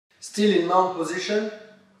Still in mount position.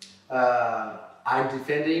 I'm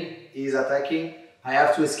defending, he's attacking. I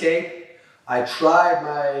have to escape. I tried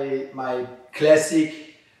my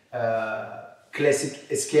classic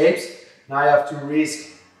escapes. Now I have to risk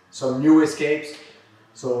some new escapes.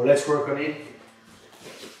 So let's work on it.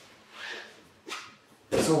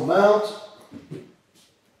 So mount.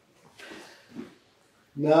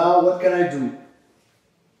 Now what can I do?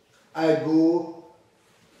 I go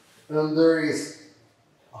under his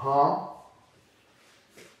arm.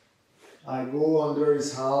 I go under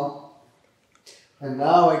his arm. And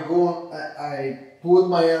now I put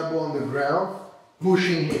my elbow on the ground,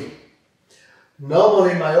 pushing him.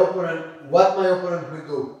 Normally what my opponent will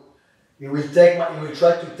do, he will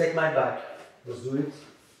try to take my back. Let's do it.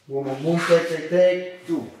 Boom, boom, boom, take,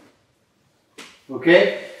 2.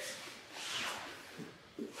 Okay?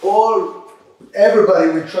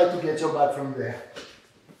 Everybody will try to get your back from there.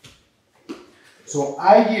 So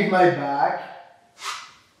I give my back,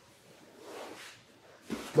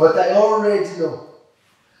 but I already know.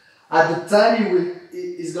 At the time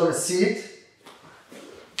he's gonna sit,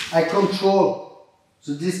 I control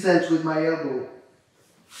the distance with my elbow.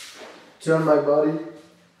 Turn my body.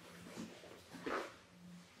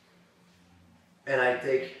 And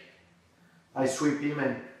I sweep him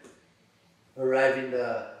and arrive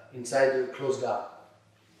inside the closed guard.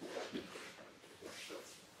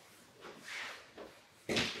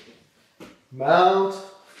 Mount,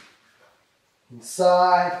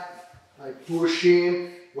 inside, I push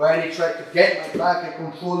him. When he tries to get my back, I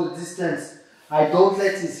control the distance. I don't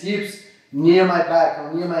let his hips near my back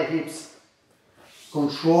or near my hips.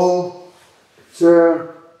 Control, turn.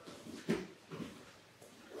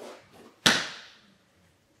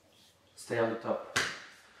 Stay on the top.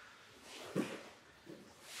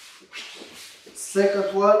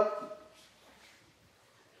 Second one.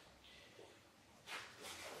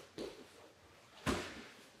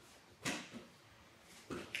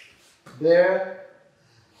 There.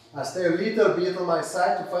 I stay a little bit on my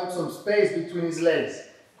side to find some space between his legs.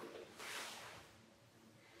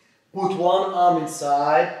 Put one arm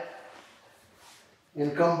inside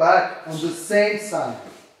and come back on the same side.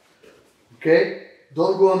 Okay?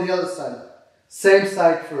 Don't go on the other side. Same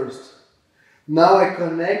side first. Now I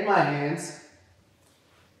connect my hands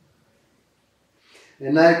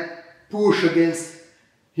and I push against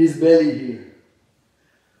his belly here.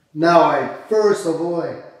 Now first of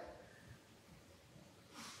all,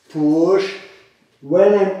 push.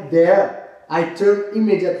 When I'm there, I turn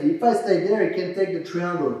immediately. If I stay there, I can take the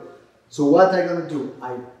triangle. So what I'm gonna do?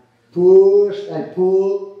 I push, I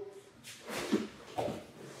pull,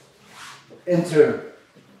 and turn.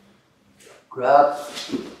 Grab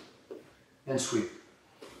and sweep.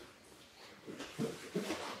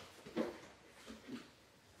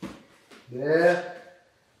 There.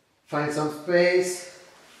 Find some space.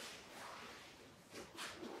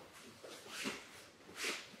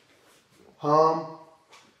 Arm,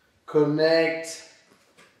 connect.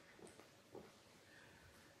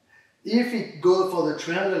 If it goes for the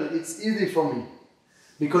triangle, it's easy for me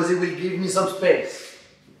because it will give me some space.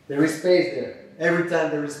 There is space there. Every time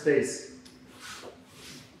there is space.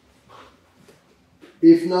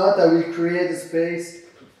 If not, I will create a space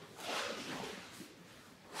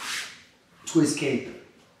to escape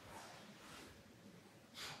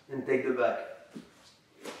and take the back.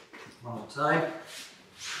 One more time.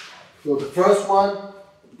 So the first one,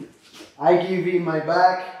 I give him my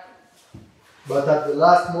back, but at the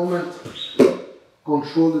last moment,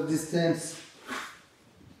 control the distance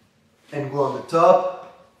and go on the top.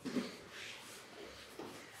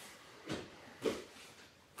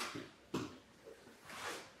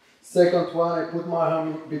 Second one, I put my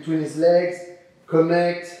arm between his legs,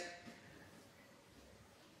 connect,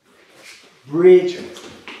 bridge,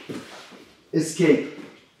 escape.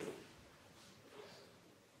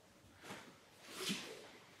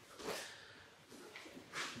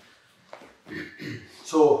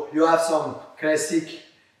 So you have some classic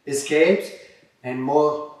escapes and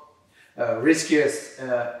more riskiest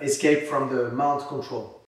escape from the mount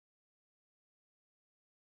control.